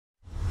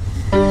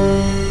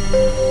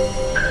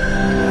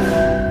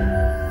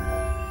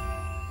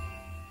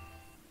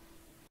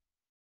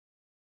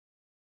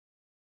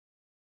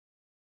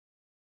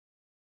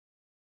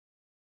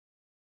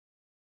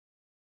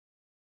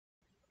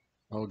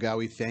Oh God,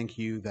 we thank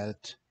you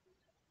that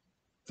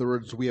the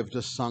words we have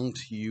just sung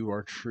to you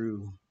are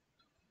true.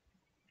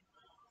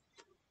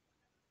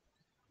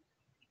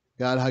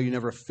 God, how you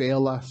never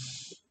fail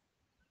us,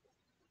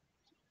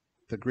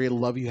 the great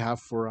love you have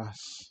for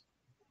us,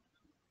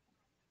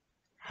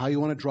 how you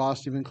want to draw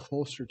us even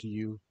closer to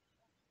you,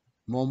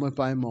 moment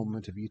by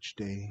moment of each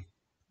day.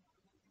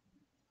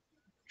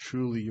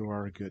 Truly, you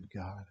are a good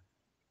God.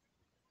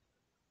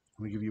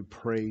 We give you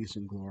praise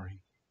and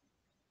glory.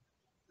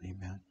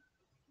 Amen.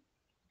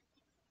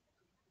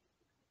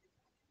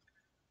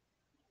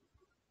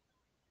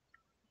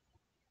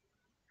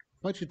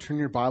 I'd like you to turn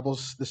your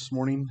Bibles this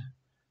morning.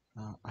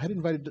 I had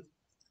invited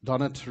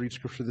Donna to read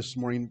scripture this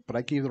morning, but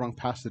I gave the wrong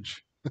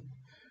passage.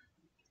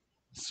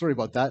 Sorry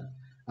about that.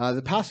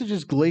 The passage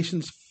is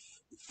Galatians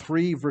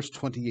 3, verse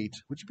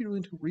 28. Would you be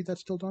willing to read that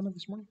still, Donna,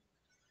 this morning?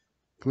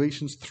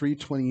 Galatians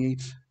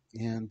 3:28,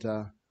 and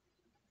I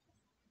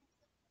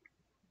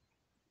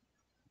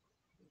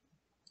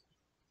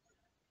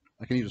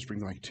can even just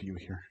bring the mic to you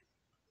here.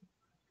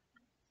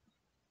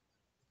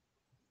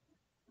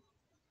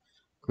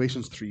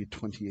 Galatians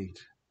 3:28.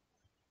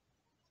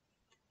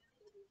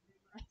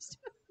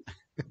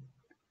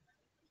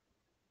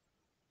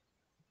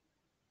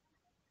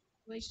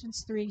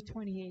 Galatians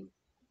 3:28.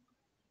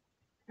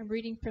 I'm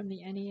reading from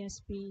the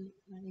NASB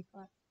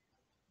 95.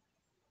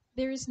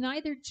 There is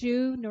neither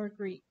Jew nor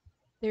Greek.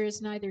 There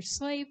is neither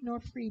slave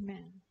nor free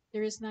man.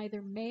 There is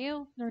neither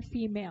male nor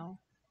female.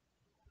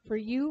 For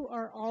you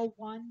are all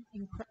one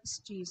in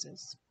Christ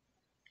Jesus.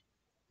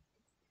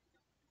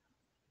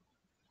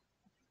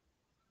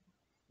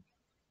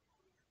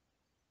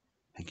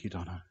 Thank you,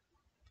 Donna.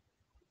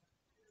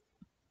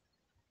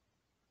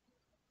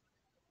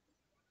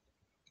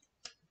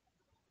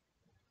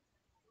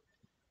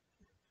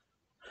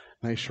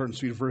 Nice short and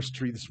sweet verse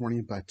to read this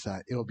morning, but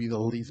it will be the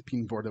lead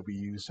pin board that we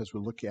use as we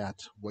look at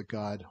what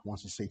God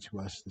wants to say to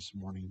us this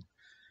morning.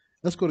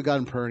 Let's go to God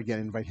in prayer again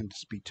and invite him to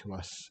speak to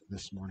us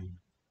this morning.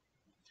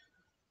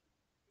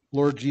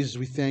 Lord Jesus,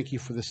 we thank you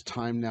for this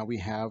time now we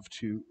have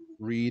to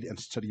read and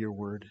study your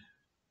word.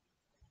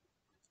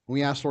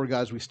 We ask, Lord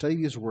God, as we study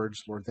these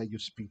words, Lord, that you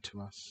speak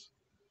to us.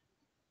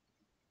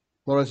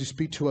 Lord, as you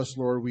speak to us,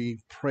 Lord, we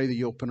pray that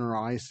you open our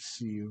eyes to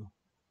see you,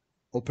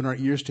 open our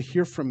ears to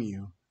hear from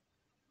you,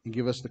 and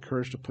give us the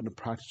courage to put into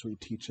practice what you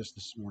teach us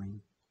this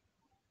morning.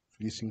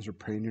 For these things we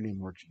pray in your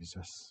name, Lord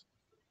Jesus.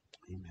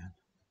 Amen.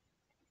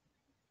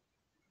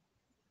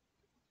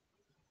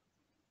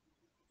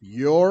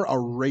 You're a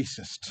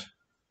racist.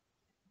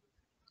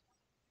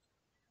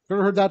 You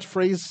ever heard that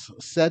phrase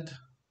said?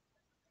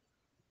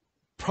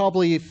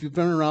 Probably if you've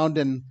been around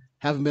and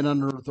haven't been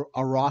under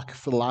a rock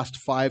for the last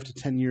 5 to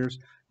 10 years,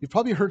 you've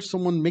probably heard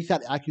someone make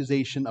that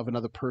accusation of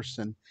another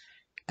person.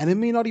 And it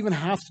may not even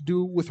have to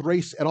do with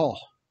race at all.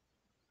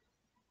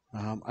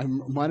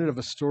 I'm reminded of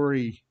a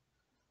story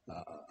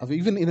of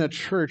even in a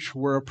church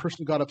where a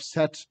person got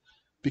upset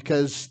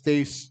because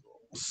they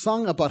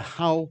sung about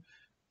how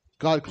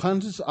God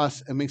cleanses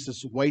us and makes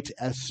us white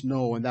as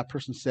snow. And that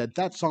person said,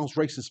 that song's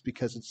racist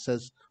because it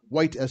says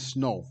white as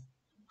snow.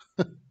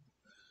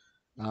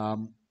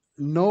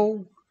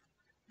 No,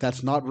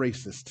 that's not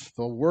racist.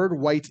 The word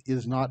white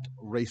is not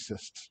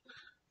racist.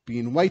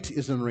 Being white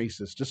isn't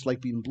racist, just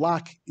like being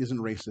black isn't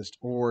racist,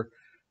 or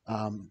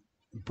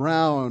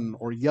brown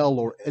or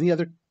yellow or any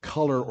other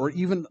color, or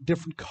even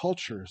different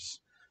cultures.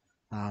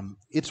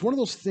 It's one of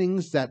those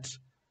things that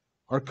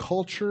our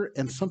culture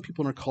and some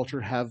people in our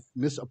culture have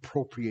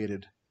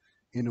misappropriated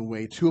in a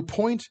way, to a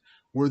point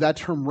where that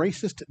term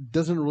racist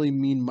doesn't really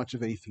mean much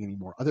of anything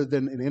anymore, other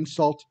than an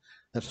insult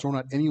that's thrown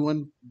at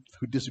anyone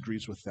who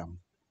disagrees with them.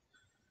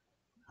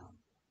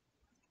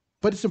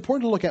 But it's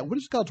important to look at, what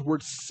does God's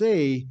word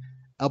say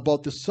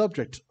about the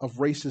subject of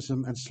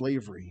racism and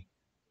slavery?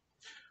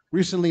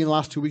 Recently, in the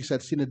last 2 weeks,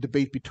 I'd seen a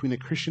debate between a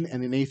Christian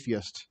and an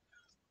atheist.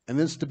 And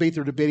in this debate,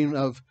 they're debating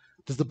of,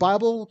 does the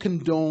Bible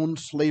condone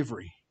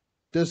slavery?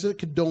 Does it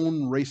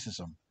condone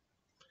racism?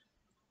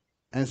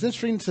 And it's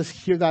interesting to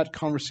hear that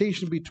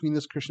conversation between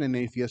this Christian and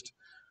atheist,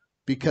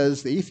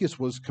 because the atheist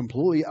was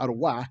completely out of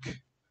whack,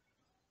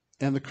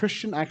 and the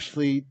Christian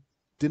actually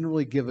didn't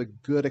really give a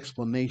good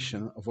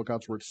explanation of what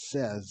God's word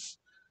says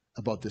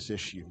about this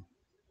issue.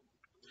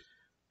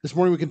 This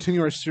morning we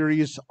continue our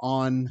series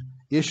on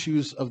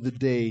issues of the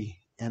day,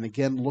 and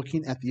again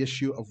looking at the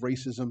issue of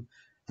racism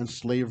and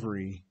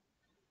slavery.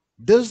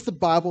 Does the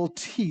Bible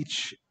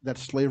teach that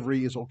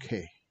slavery is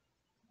okay?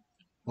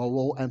 Well,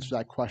 we'll answer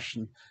that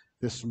question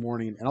this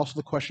morning, and also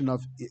the question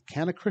of,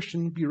 can a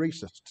Christian be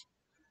racist?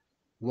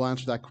 We'll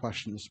answer that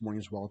question this morning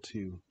as well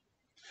too.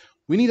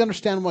 We need to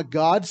understand what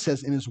God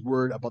says in his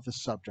word about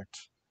this subject,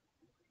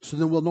 so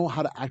then we'll know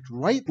how to act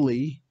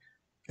rightly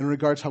in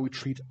regards to how we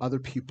treat other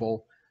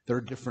people that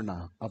are different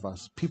of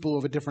us, people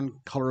of a different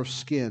color of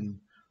skin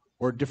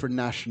or a different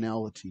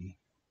nationality.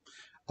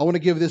 I want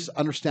to give this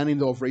understanding,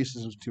 though, of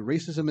racism too.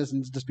 Racism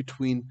isn't just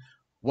between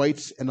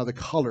whites and other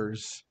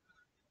colors.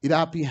 It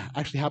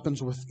actually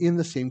happens within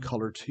the same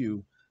color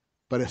too,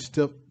 but it's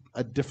still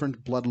a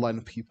different bloodline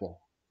of people.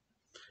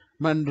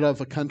 reminded of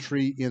a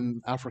country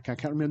in Africa. I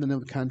can't remember the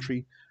name of the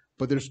country,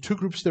 but there's two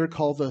groups there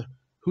called the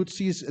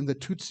Hutsis and the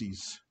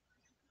Tutsis.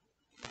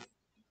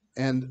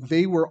 And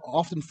they were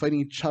often fighting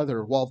each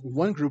other while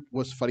one group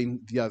was fighting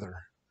the other.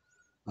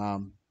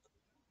 And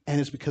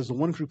it's because the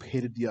one group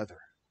hated the other.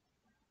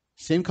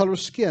 Same color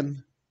of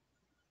skin,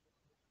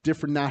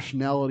 different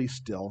nationality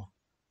still,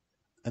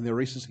 and they're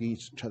racist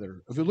against each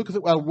other. If we look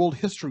at world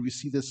history, we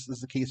see this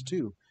as the case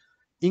too.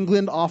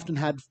 England often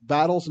had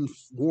battles and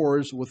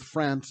wars with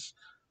France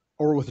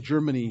or with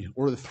Germany,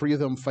 or the three of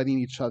them fighting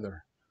each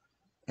other.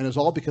 And it's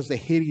all because they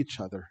hate each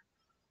other,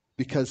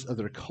 because of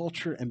their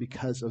culture and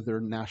because of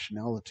their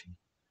nationality,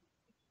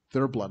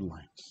 their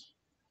bloodlines.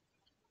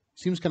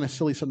 Seems kind of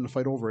silly something to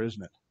fight over,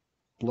 isn't it?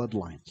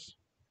 Bloodlines.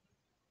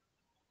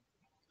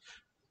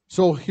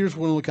 So here's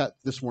what we'll look at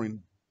this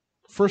morning.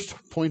 First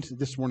point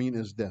this morning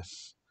is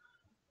this,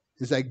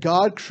 is that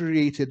God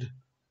created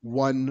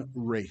one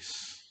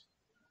race.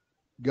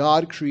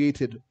 God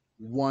created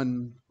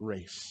one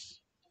race.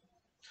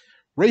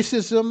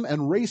 Racism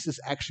and race is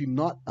actually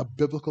not a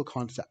biblical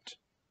concept.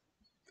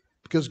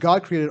 Because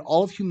God created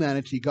all of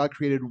humanity, God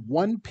created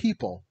one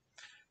people.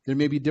 There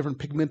may be different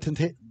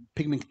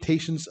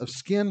pigmentations of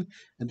skin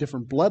and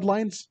different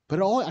bloodlines, but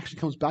it all actually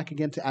comes back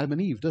again to Adam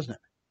and Eve, doesn't it?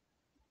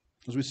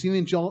 As we see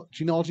in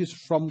genealogies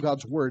from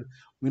God's word,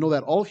 we know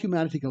that all of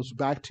humanity goes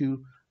back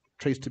to,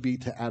 traced to be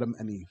to Adam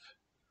and Eve.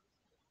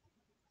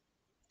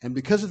 And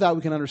because of that,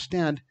 we can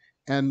understand,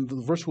 and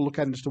the verse we'll look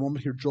at in just a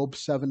moment here, Job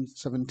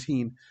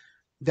 7:17,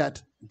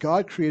 that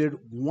God created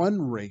one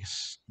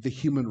race, the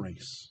human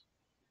race.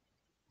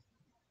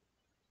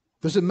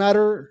 Doesn't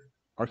matter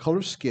our color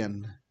of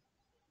skin,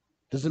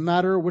 doesn't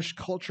matter which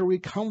culture we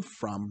come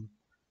from,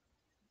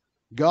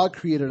 God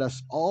created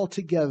us all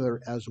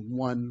together as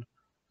one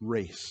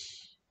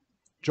race.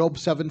 Job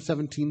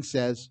 7:17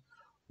 says,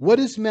 "What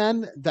is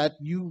man that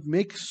you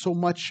make so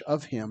much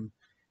of him,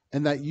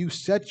 and that you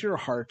set your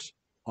heart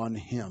on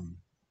him?"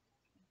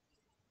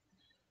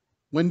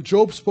 When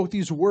Job spoke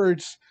these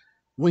words,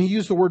 when he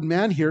used the word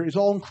man here, it's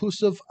all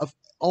inclusive of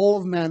all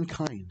of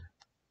mankind.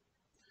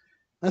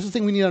 That's the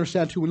thing we need to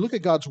understand too. When we look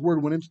at God's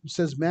word, when it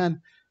says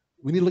man,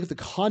 we need to look at the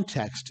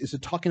context. Is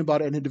it talking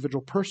about an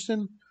individual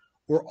person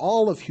or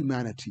all of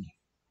humanity?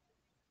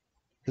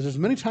 Because there's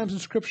many times in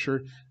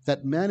Scripture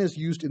that man is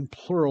used in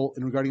plural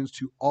in regarding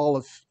to all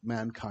of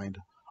mankind,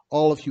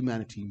 all of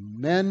humanity,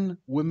 men,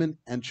 women,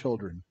 and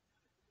children.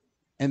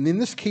 And in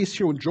this case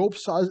here, when Job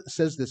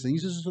says this and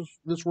uses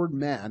this word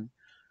man,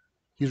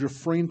 he's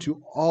referring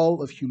to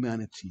all of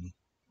humanity.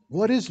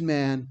 What is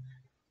man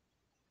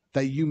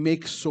that you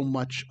make so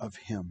much of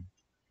him,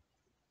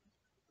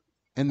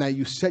 and that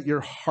you set your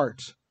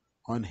heart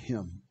on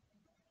him?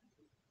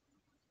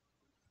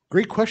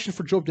 Great question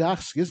for Job to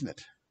ask, isn't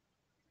it?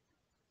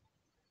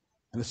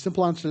 And the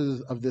simple answer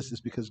of this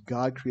is because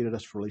God created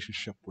us for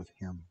relationship with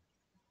him.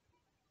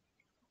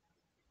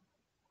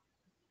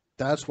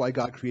 That's why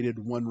God created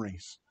one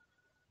race.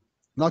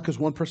 Not because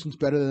one person's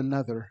better than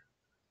another,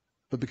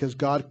 but because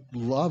God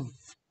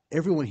loved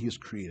everyone he's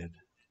created.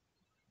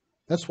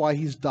 That's why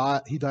he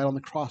died on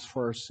the cross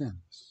for our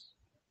sins.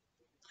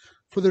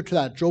 Further to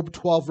that, Job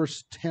 12,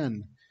 verse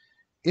 10.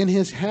 "In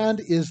his hand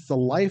is the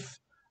life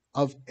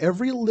of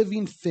every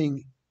living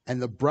thing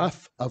and the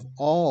breath of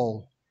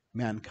all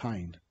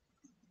mankind."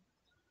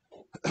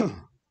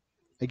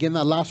 Again,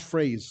 that last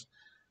phrase,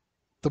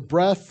 the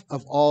breath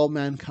of all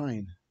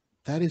mankind,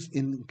 that is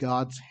in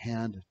God's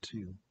hand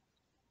too.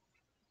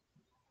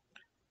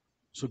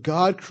 So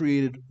God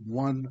created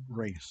one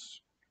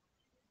race.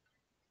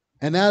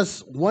 And as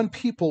one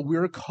people, we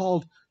are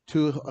called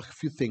to a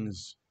few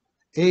things.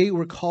 A,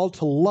 we're called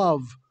to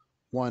love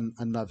one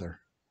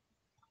another.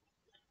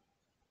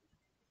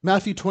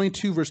 Matthew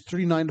 22, verse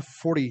 39 to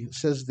 40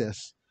 says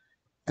this,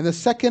 "And the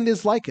second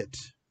is like it.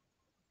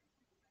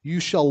 You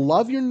shall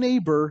love your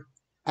neighbor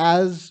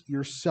as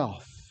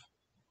yourself.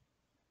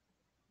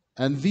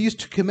 And these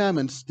two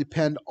commandments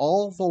depend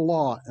all the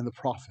law and the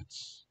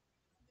prophets."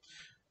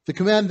 The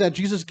command that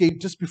Jesus gave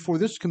just before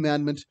this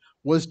commandment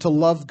was to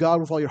love God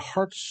with all your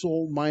heart,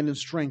 soul, mind, and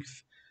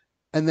strength.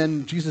 And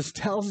then Jesus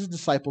tells his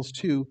disciples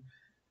too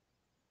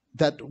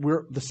that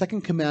the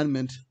second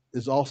commandment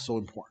is also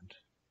important.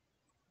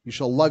 You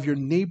shall love your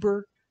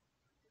neighbor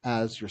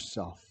as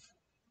yourself.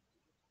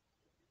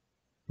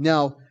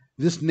 Now,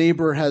 this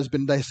neighbor has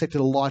been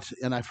dissected a lot,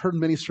 and I've heard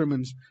many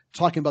sermons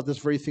talking about this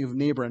very thing of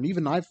neighbor, and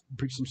even I've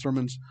preached some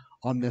sermons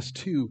on this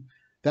too,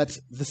 that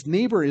this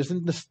neighbor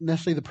isn't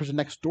necessarily the person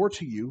next door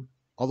to you,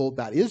 although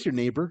that is your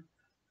neighbor.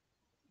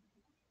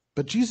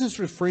 But Jesus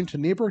referring to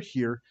neighbor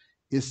here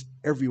is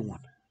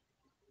everyone.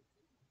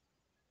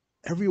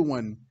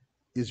 Everyone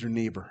is your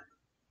neighbor.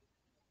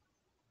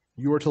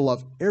 You are to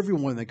love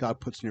everyone that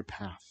God puts in your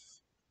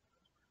path,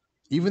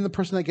 even the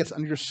person that gets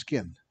under your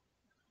skin.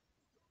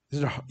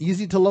 Is it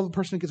easy to love a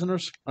person that gets under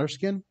our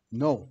skin?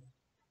 No.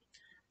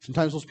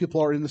 Sometimes those people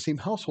are in the same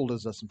household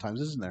as us sometimes,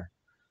 isn't there?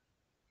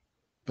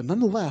 But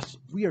nonetheless,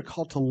 we are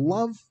called to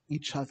love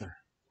each other,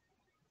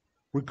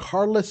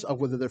 regardless of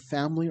whether they're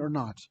family or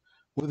not,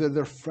 whether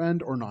they're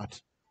friend or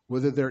not.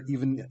 whether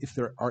if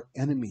they're our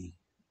enemy,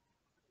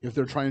 if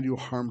they're trying to do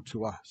harm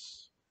to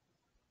us.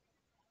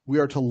 We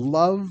are to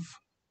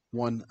love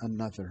one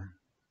another.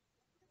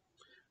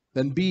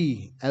 Then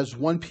B, as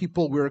one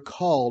people, we are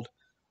called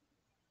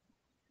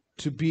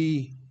to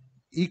be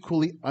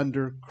equally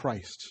under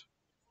Christ.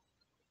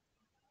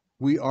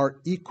 We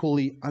are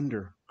equally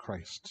under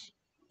Christ.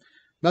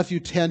 Matthew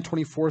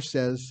 10:24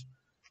 says,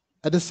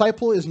 "A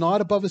disciple is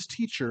not above his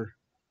teacher,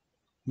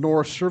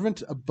 nor a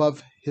servant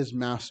above his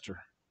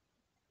master."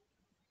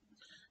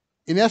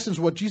 In essence,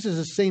 what Jesus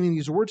is saying in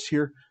these words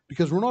here,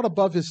 because we're not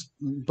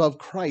above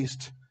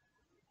Christ,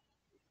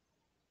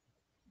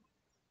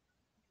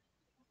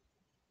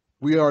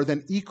 we are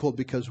then equal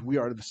because we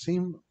are the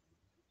same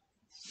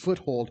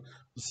foothold,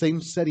 the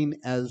same setting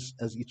as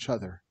each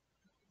other.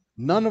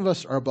 None of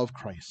us are above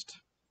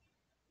Christ.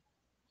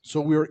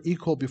 So we are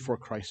equal before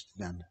Christ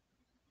then.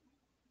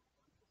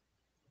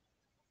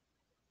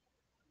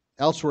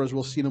 Elsewhere, as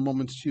we'll see in a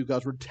moment too,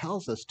 God's word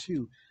tells us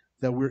too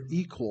that we're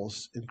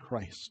equals in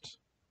Christ.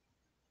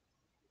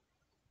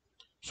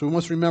 So we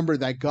must remember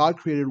that God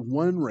created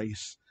one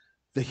race,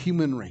 the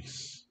human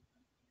race.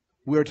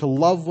 We are to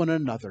love one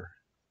another.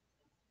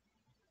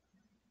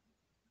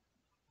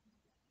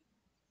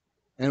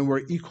 And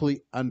we're equally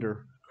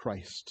under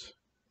Christ.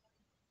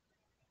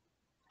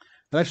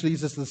 That actually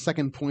leads us to the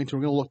second point.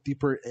 We're going to look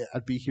deeper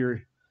at B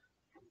here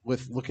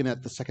with looking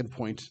at the second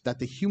point, that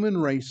the human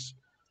race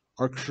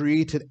are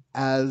created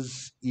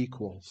as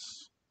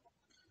equals.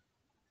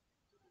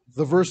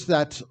 The verse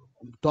that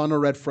Donna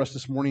read for us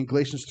this morning,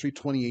 Galatians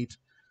 3:28,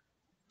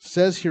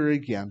 says here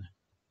again,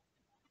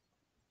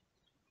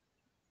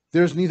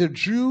 "There is neither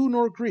Jew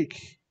nor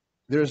Greek,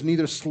 there is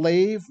neither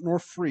slave nor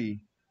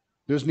free,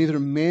 there is neither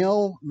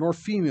male nor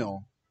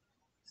female,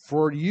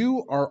 for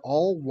you are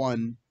all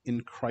one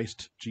in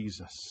Christ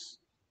Jesus."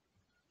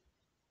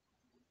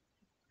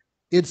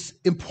 It's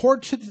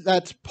important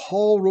that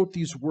Paul wrote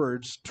these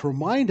words to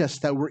remind us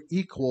that we're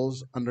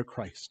equals under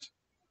Christ.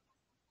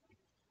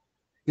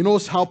 You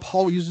notice how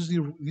Paul uses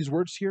these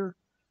words here?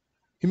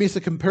 He makes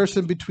a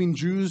comparison between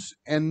Jews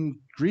and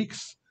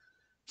Greeks,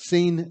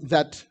 saying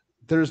that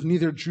there is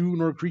neither Jew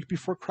nor Greek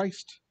before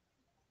Christ.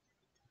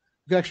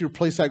 You can actually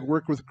replace that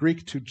word with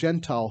Greek to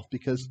Gentile,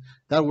 because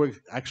that would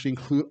actually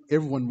include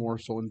everyone more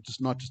so, and just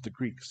not just the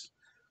Greeks.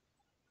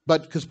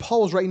 But because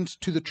Paul was writing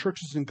to the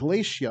churches in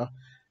Galatia,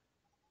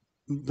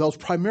 those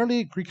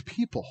primarily Greek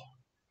people.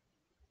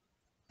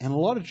 And a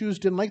lot of Jews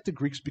didn't like the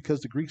Greeks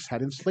because the Greeks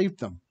had enslaved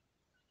them.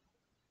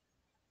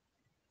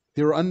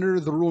 They were under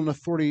the rule and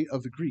authority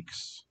of the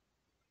Greeks.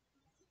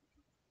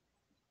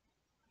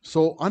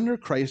 So under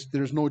Christ,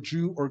 there's no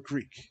Jew or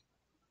Greek.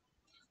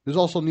 There's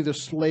also neither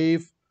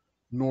slave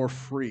nor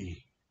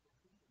free.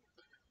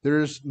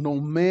 There is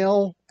no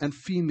male and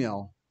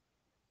female,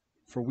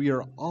 for we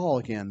are all,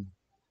 again,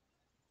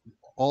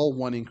 all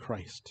one in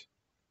Christ.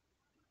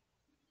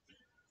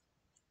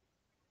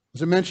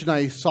 As I mentioned,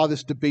 I saw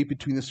this debate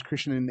between this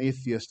Christian and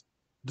atheist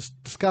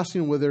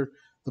discussing whether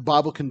the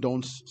Bible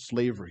condones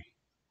slavery.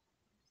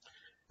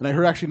 And I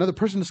heard actually another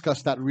person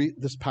discuss that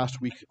this past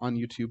week on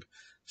YouTube.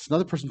 It's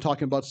another person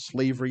talking about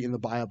slavery in the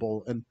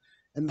Bible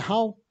and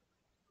how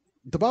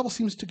the Bible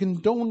seems to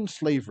condone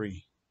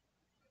slavery.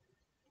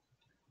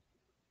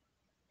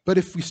 But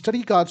if we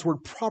study God's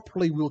word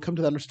properly, we will come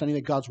to the understanding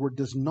that God's word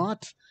does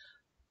not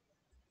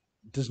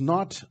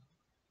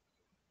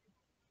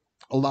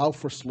allow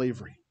for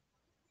slavery.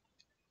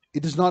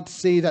 It does not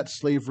say that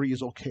slavery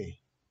is okay.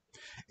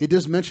 It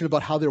does mention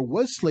about how there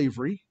was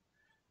slavery,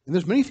 and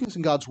there's many things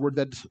in God's word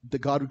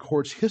that God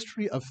records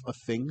history of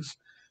things,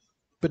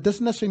 but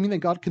doesn't necessarily mean that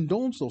God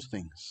condones those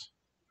things.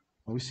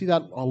 Well, we see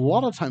that a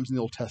lot of times in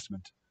the Old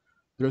Testament.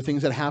 There are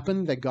things that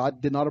happened that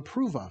God did not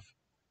approve of,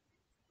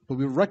 but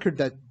we record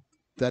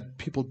that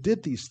people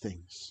did these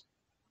things.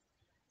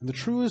 And the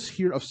truth is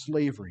here of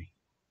slavery.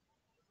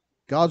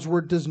 God's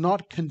word does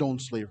not condone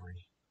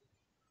slavery.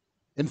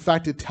 In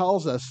fact, it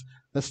tells us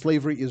that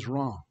slavery is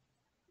wrong.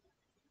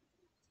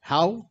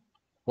 How?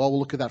 Well, we'll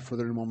look at that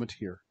further in a moment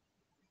here.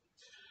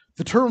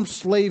 The term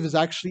slave is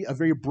actually a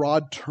very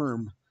broad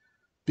term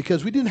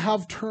because we didn't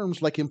have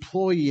terms like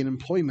employee and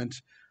employment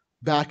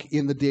back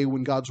in the day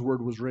when God's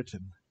word was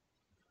written.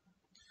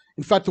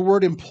 In fact, the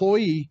word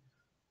employee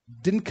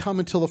didn't come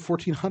until the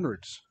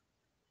 1400s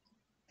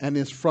and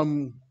is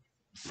from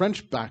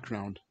French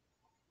background.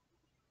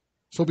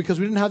 So because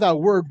we didn't have that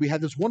word, we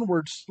had this one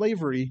word,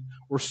 slavery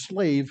or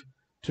slave,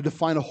 to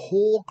define a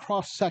whole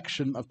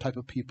cross-section of type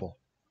of people.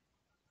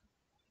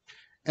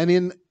 And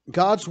in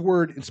God's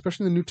word,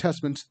 especially in the New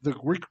Testament, the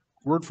Greek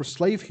word for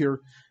slave here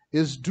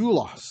is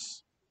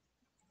doulos.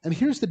 And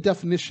here's the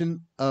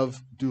definition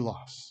of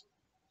doulos.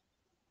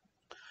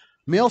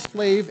 Male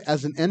slave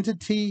as an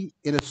entity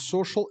in a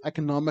social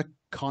economic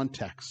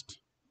context.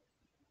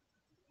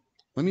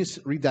 Let me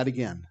read that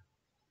again.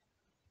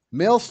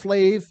 Male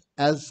slave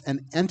as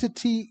an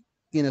entity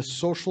in a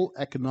social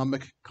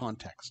economic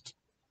context.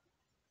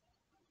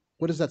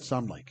 What does that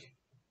sound like?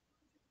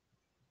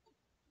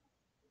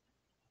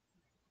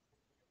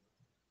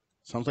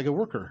 Sounds like a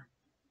worker,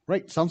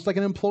 right? Sounds like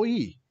an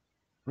employee.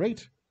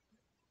 right?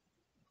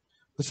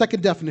 The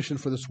second definition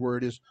for this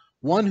word is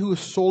one who is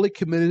solely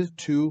committed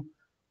to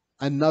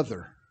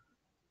another.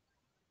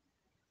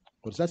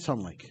 What does that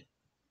sound like?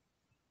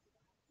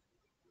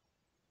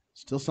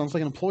 Still sounds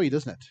like an employee,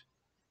 doesn't it?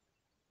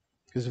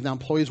 Because if the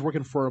employee is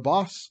working for a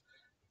boss,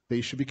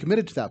 they should be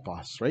committed to that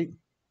boss, right?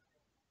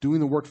 Doing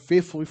the work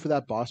faithfully for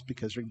that boss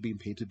because they're being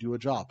paid to do a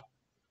job.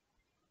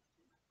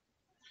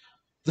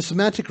 The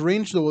semantic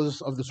range, though,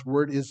 of this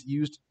word is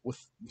used with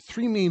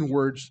three main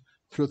words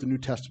throughout the New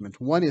Testament.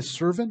 One is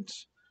servant,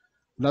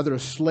 another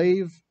is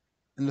slave,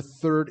 and the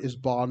third is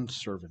bond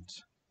servant.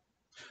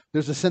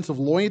 There's a sense of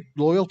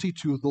loyalty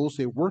to those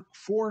they work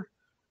for,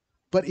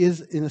 but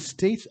is in a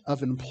state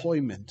of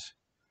employment.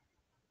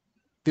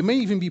 They may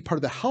even be part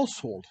of the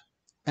household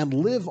and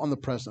live on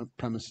the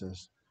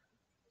premises,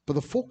 but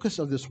the focus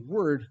of this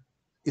word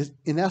is,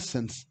 in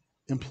essence,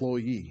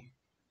 employee.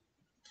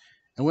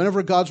 And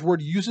whenever God's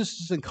word uses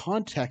this in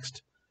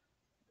context,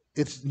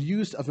 it's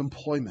used of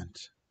employment.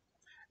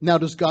 Now,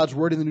 does God's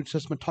word in the New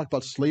Testament talk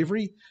about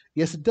slavery?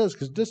 Yes, it does,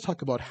 because it does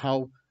talk about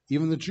how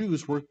even the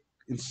Jews were,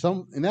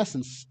 in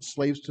essence,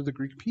 slaves to the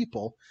Greek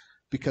people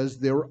because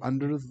they were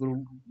under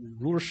the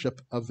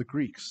rulership of the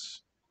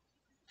Greeks.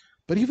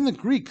 But even the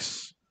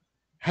Greeks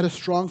had a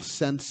strong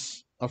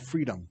sense of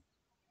freedom.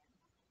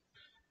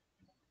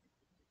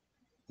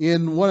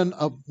 In one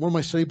of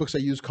my study books I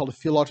use called A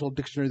Theological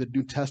Dictionary of the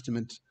New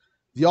Testament,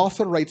 the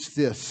author writes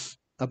this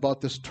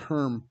about this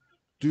term,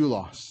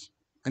 doulos,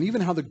 and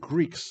even how the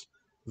Greeks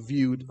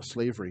viewed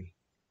slavery.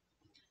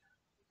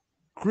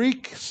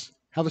 Greeks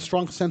have a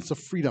strong sense of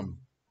freedom.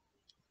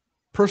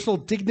 Personal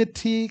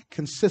dignity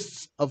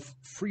consists of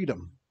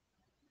freedom.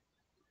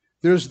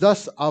 There is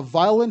thus a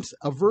violent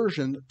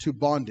aversion to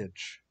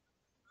bondage.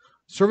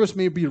 Service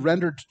may be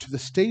rendered to the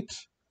state,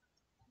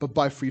 but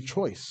by free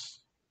choice.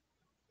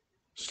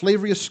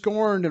 Slavery is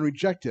scorned and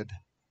rejected.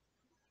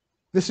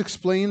 This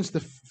explains the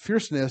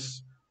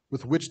fierceness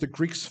with which the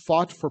Greeks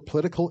fought for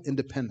political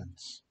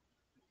independence.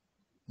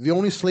 The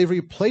only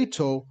slavery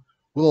Plato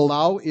will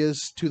allow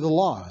is to the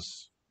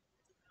laws.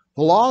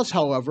 The laws,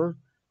 however,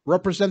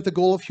 represent the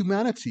goal of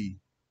humanity,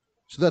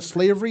 so that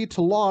slavery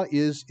to law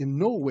is in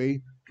no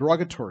way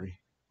derogatory.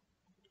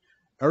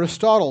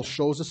 Aristotle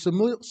shows a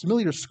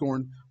similar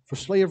scorn for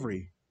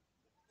slavery.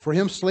 For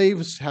him,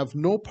 slaves have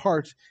no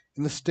part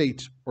in the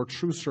state or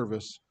true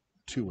service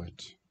to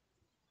it.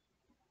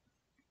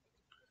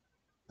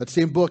 That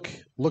same book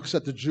looks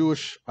at the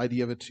Jewish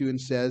idea of it too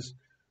and says,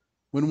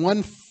 when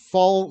one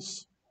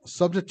falls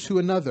subject to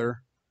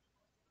another,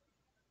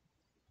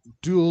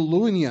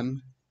 doulounion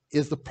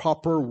is the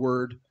proper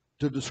word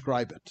to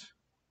describe it.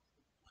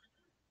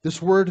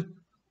 This word,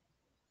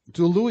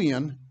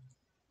 doulounion,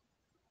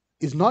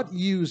 is not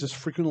used as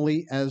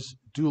frequently as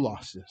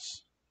doulos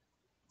is.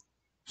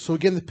 So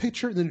again, the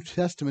picture in the New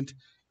Testament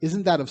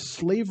isn't that of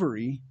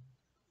slavery,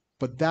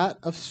 but that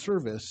of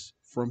service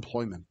for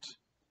employment.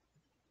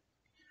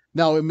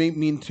 Now, it may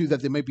mean, too,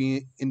 that they might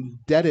be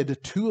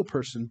indebted to a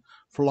person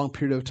for a long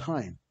period of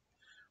time.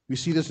 We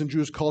see this in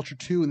Jewish culture,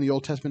 too, in the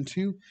Old Testament,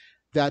 too,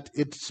 that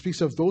it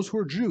speaks of those who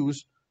are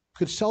Jews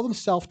could sell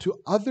themselves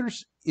to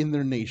others in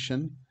their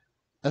nation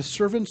as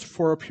servants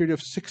for a period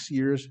of 6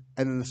 years,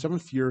 and in the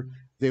 7th year,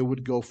 they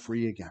would go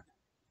free again.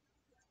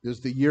 There's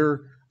the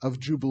year of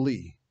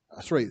Jubilee.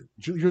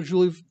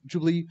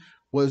 Jubilee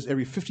was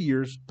every 50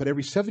 years, but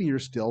every 7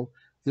 years still,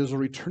 there's a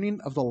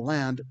returning of the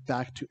land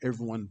back to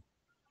everyone.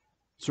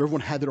 So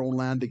everyone had their own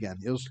land again.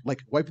 It was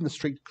like wiping the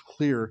slate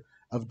clear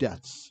of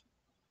debts.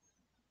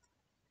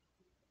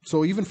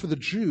 So even for the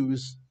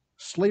Jews,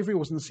 slavery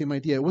wasn't the same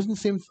idea. It wasn't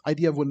the same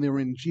idea of when they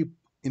were in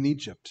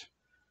Egypt.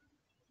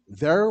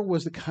 There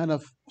was the kind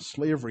of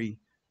slavery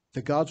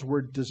that God's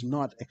word does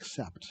not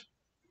accept.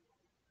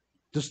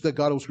 Just that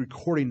God was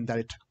recording that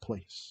it took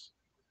place.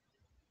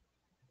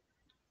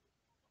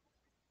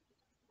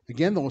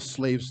 Again, those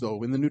slaves,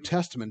 though, in the New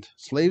Testament,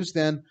 slaves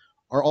then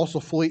are also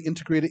fully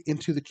integrated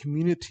into the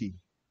community.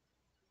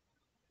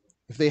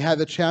 If they had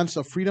the chance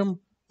of freedom,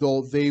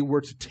 though, they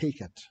were to take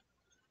it,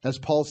 as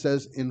Paul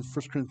says in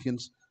 1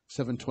 Corinthians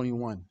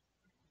 7:21.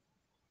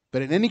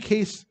 But in any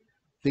case,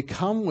 they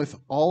come with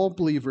all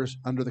believers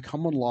under the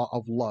common law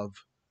of love,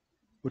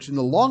 which in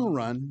the long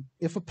run,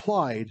 if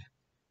applied,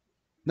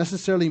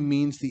 necessarily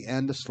means the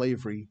end of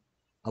slavery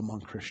among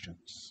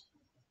Christians.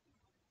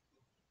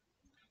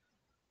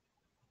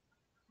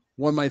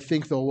 One might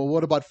think, though, well,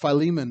 what about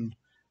Philemon?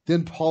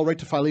 Didn't Paul write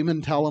to Philemon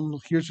and tell him,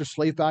 here's your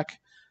slave back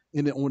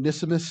in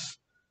Onesimus?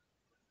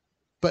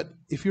 But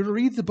if you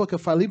read the book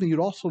of Philemon, you'd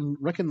also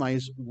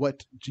recognize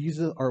what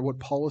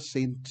Paul was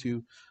saying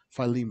to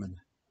Philemon.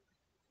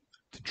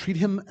 To treat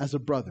him as a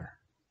brother.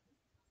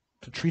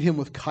 To treat him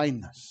with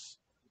kindness.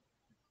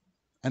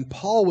 And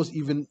Paul was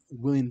even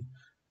willing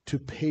to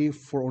pay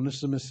for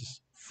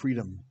Onesimus'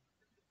 freedom.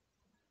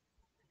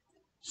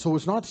 So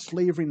it's not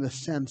slavery in the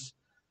sense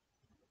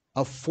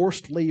of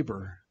forced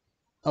labor,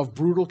 of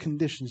brutal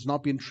conditions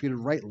not being treated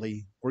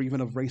rightly, or even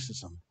of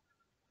racism,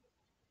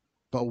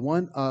 but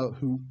one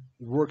who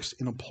works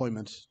in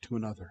employment to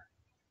another.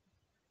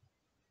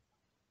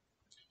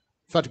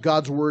 In fact,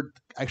 God's word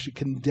actually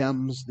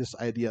condemns this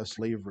idea of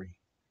slavery.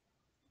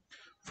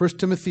 1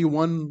 Timothy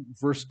 1,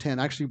 verse 10,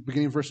 actually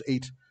beginning verse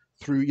 8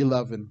 through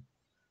 11.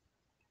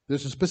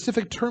 There's a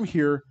specific term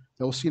here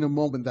that we'll see in a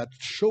moment that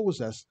shows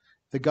us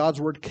that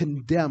God's word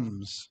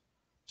condemns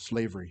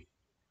slavery.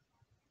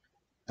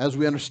 As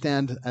we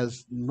understand,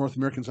 as North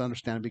Americans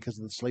understand because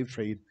of the slave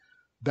trade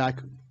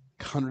back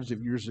hundreds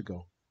of years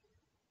ago.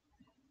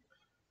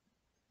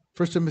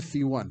 1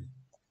 Timothy 1.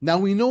 Now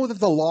we know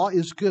that the law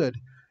is good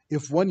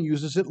if one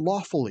uses it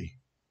lawfully.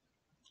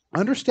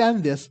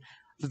 Understand this,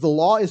 that the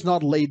law is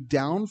not laid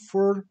down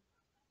for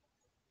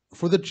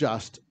the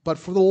just, but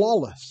for the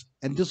lawless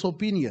and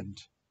disobedient,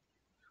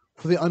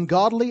 for the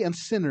ungodly and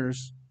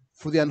sinners,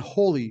 for the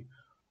unholy,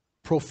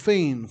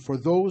 profane, for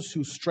those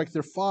who strike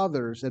their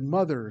fathers and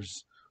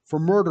mothers, for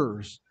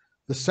murderers,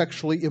 the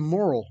sexually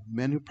immoral,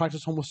 men who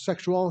practice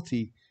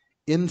homosexuality,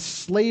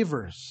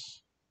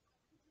 enslavers,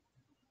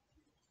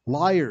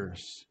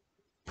 liars,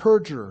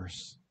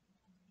 perjurers,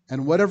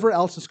 and whatever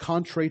else is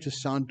contrary to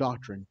sound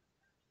doctrine,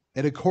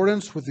 in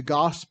accordance with the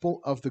gospel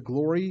of the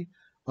glory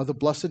of the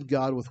blessed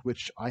God with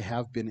which I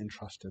have been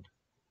entrusted.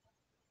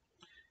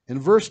 In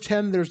verse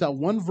 10, there's that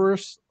one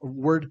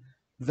word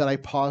that I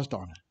paused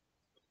on.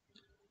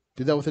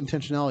 Did that with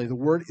intentionality. The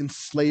word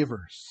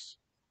enslavers.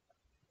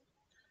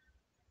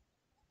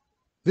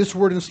 This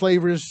word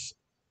enslavers,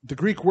 the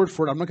Greek word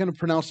for it, I'm not going to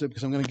pronounce it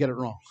because I'm going to get it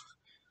wrong.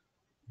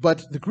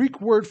 But the Greek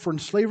word for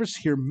enslavers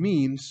here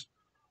means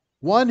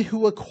one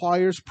who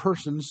acquires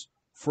persons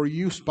for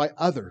use by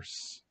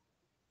others.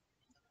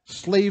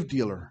 Slave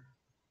dealer,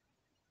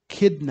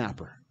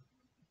 kidnapper.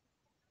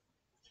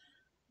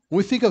 When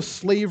we think of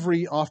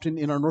slavery often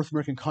in our North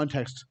American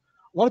context,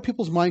 a lot of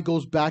people's mind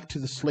goes back to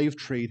the slave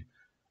trade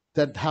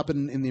that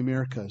happened in the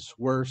Americas,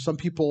 where some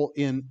people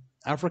in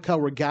Africa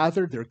were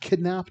gathered, they're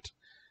kidnapped,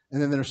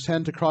 and then they're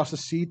sent across the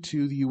sea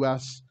to the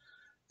U.S.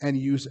 and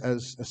used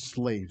as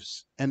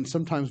slaves, and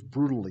sometimes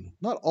brutally.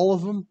 Not all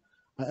of them.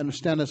 I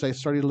understand as I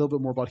studied a little bit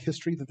more about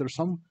history that there's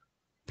some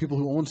people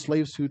who owned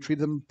slaves who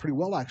treated them pretty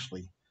well,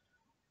 actually.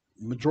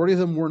 The majority of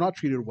them were not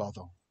treated well,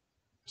 though.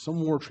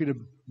 Some were treated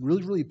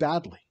really, really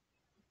badly.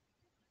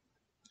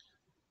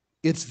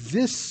 It's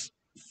this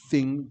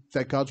thing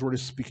that God's word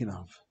is speaking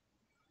of.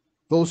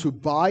 Those who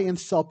buy and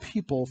sell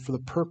people for the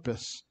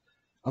purpose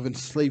of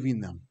enslaving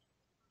them.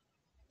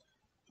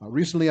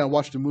 Recently, I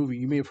watched a movie.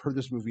 You may have heard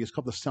this movie. It's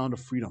called The Sound of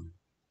Freedom.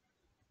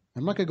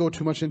 I'm not going to go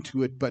too much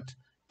into it, but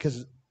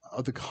because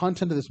the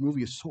content of this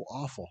movie is so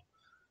awful.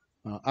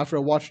 After I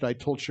watched it, I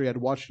told Sherry I'd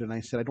watched it, and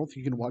I said, I don't think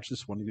you can watch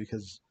this one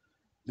because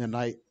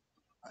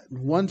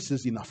once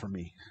is enough for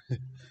me.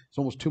 It's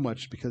almost too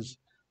much because,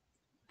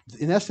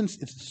 in essence,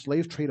 it's the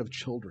slave trade of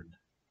children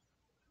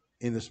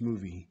in this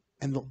movie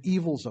and the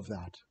evils of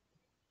that.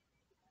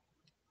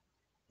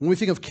 When we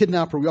think of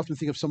kidnapper, we often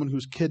think of someone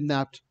who's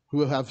kidnapped,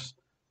 who have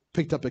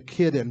picked up a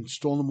kid and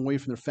stolen them away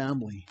from their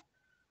family.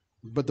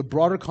 But the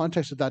broader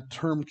context of that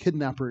term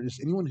kidnapper is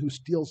anyone who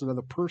steals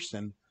another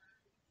person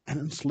and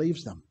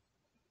enslaves them,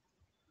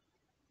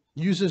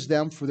 uses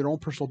them for their own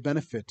personal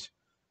benefit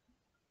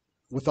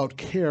without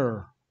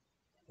care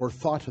or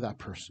thought to that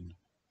person,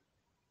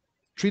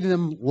 treating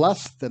them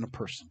less than a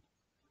person.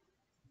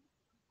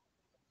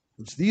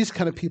 It's these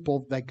kind of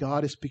people that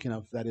God is speaking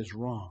of that is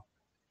wrong.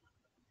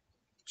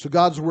 So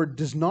God's word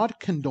does not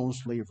condone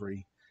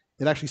slavery.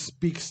 It actually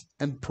speaks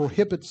and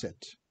prohibits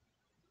it.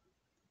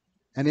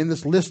 And in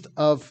this list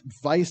of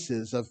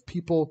vices of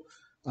people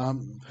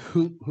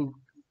who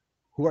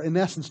are in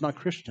essence not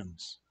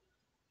Christians,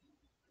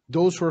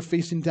 those who are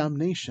facing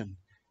damnation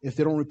if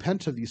they don't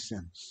repent of these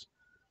sins,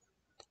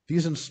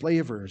 these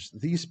enslavers,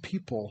 these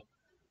people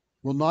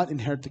will not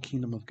inherit the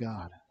kingdom of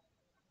God.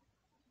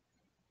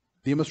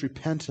 They must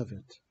repent of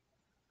it.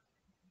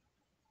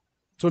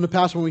 So in the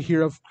past, when we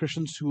hear of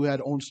Christians who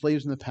had owned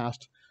slaves in the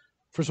past,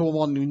 first of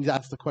all, we need to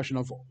ask the question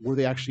of, were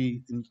they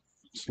actually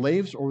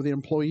slaves or were they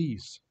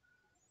employees?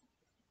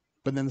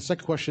 But then the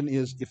second question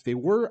is, if they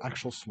were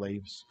actual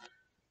slaves,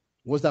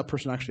 was that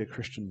person actually a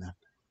Christian then?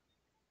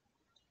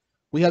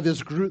 We have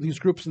these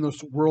groups in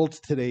this world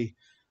today,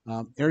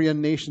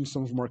 Aryan nations,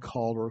 some of them are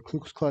called, or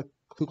Ku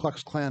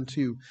Klux Klan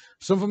too.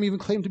 Some of them even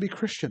claim to be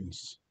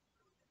Christians.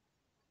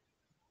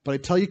 But I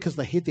tell you, because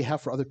the hate they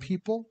have for other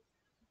people,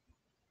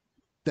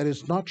 that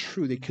is not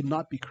true. They could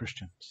not be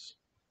Christians.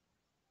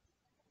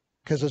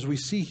 Because as we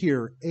see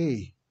here,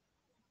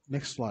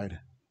 next slide.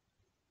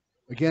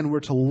 Again, we're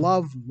to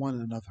love one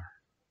another.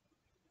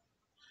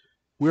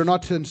 We're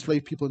not to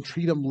enslave people and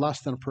treat them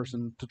less than a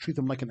person, to treat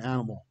them like an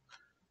animal,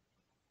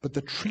 but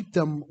to treat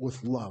them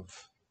with love.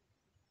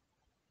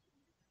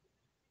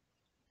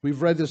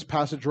 We've read this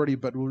passage already,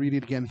 but we'll read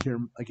it again here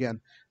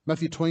again.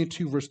 Matthew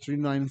 22, verse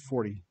 39 and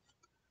 40.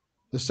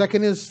 The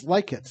second is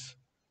like it.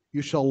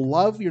 You shall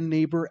love your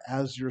neighbor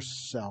as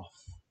yourself.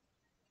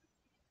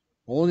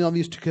 Only on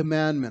these two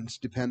commandments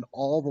depend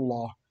all the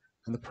law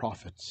and the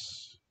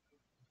prophets.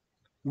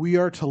 We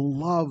are to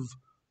love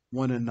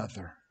one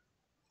another.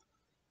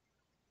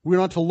 We're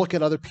not to look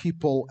at other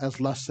people as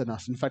less than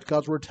us. In fact,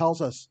 God's word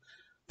tells us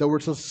that we're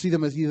to see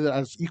them as either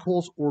as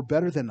equals or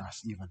better than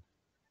us even.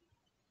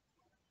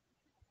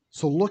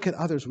 So look at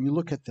others when you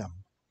look at them.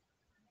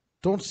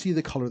 Don't see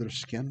the color of their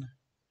skin.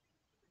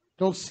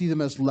 Don't see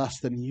them as less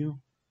than you,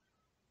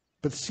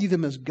 but see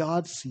them as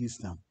God sees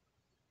them,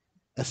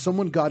 as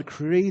someone God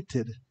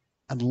created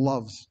and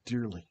loves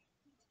dearly.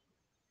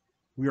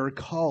 We are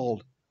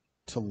called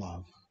to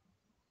love.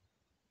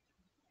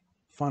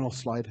 Final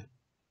slide.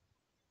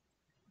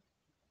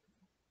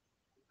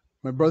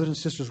 My brothers and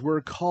sisters,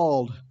 we're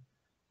called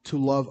to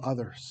love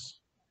others.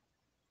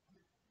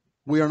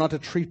 We are not to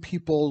treat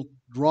people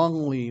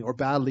wrongly or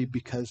badly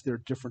because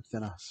they're different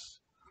than us.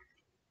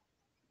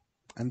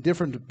 And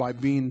different by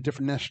being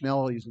different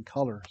nationalities and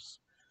colors.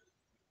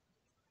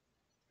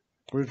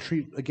 We're to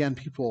treat, again,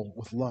 people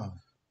with love.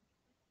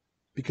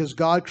 Because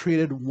God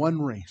created one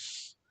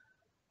race,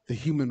 the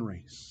human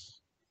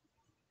race.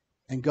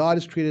 And God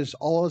has created us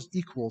all as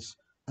equals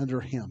under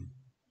Him.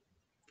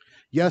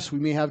 Yes, we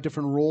may have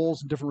different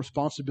roles and different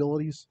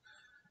responsibilities.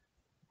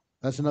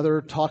 That's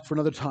another talk for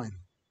another time.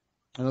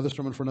 Another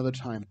sermon for another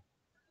time.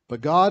 But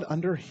God,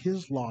 under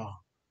His law,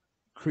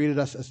 created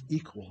us as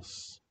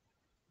equals.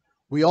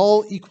 We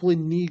all equally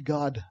need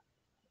God.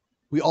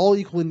 We all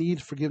equally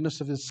need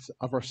forgiveness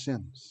of our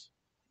sins.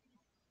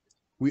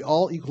 We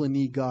all equally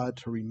need God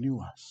to renew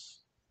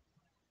us.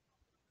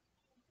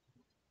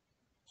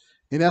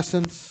 In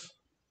essence,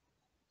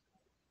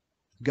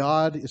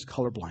 God is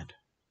colorblind.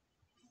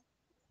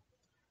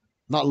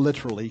 Not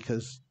literally,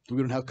 because we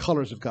don't have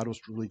colors if God was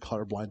truly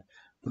colorblind.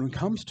 But when it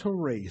comes to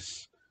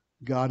race,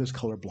 God is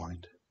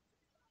colorblind.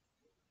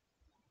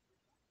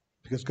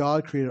 Because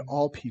God created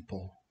all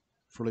people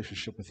for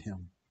relationship with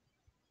Him.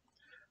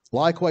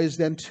 Likewise,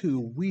 then,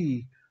 too,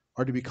 we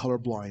are to be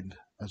colorblind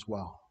as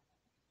well.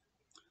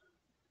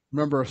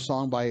 Remember a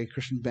song by a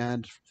Christian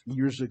band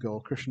years ago,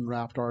 a Christian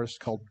rap artist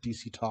called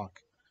DC Talk.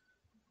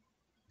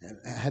 And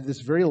it had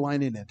this very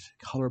line in it,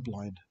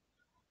 colorblind.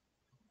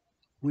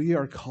 We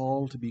are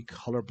called to be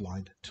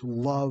colorblind, to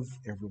love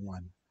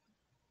everyone,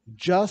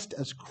 just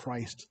as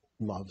Christ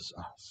loves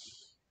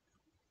us.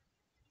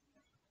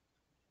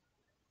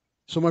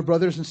 So, my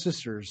brothers and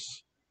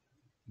sisters,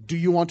 do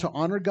you want to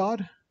honor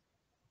God?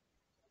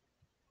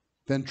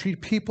 Then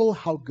treat people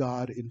how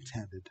God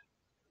intended,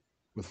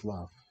 with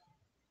love.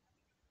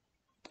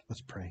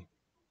 Let's pray.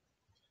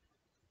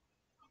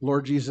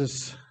 Lord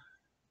Jesus,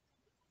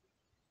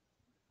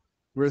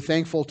 we're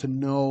thankful to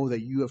know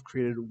that you have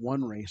created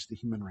one race, the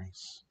human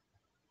race.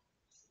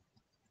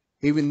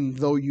 Even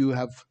though you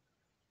have,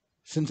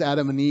 since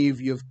Adam and Eve,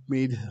 you have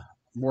made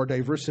more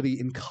diversity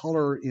in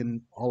color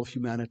in all of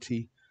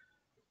humanity.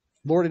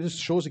 Lord, it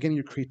just shows again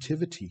your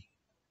creativity.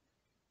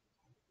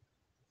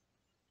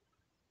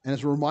 And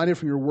as a reminder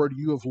from your word,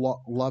 you have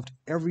loved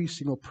every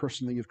single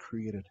person that you've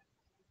created.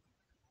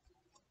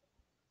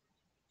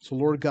 So,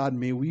 Lord God,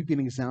 may we be an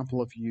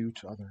example of you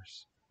to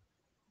others.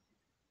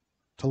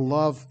 To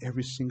love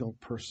every single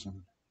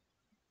person.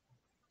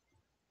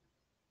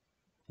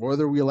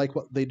 Whether we like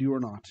what they do or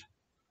not,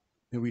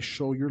 may we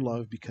show your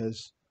love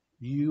because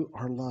you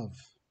are love.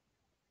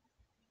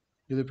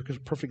 You're the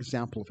perfect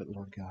example of it,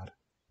 Lord God.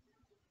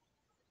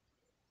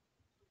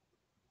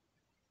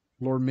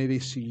 Lord, may they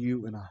see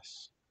you in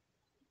us.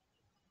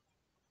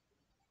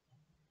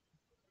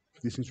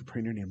 For these things we pray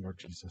in your name, Lord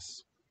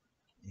Jesus.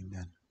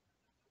 Amen.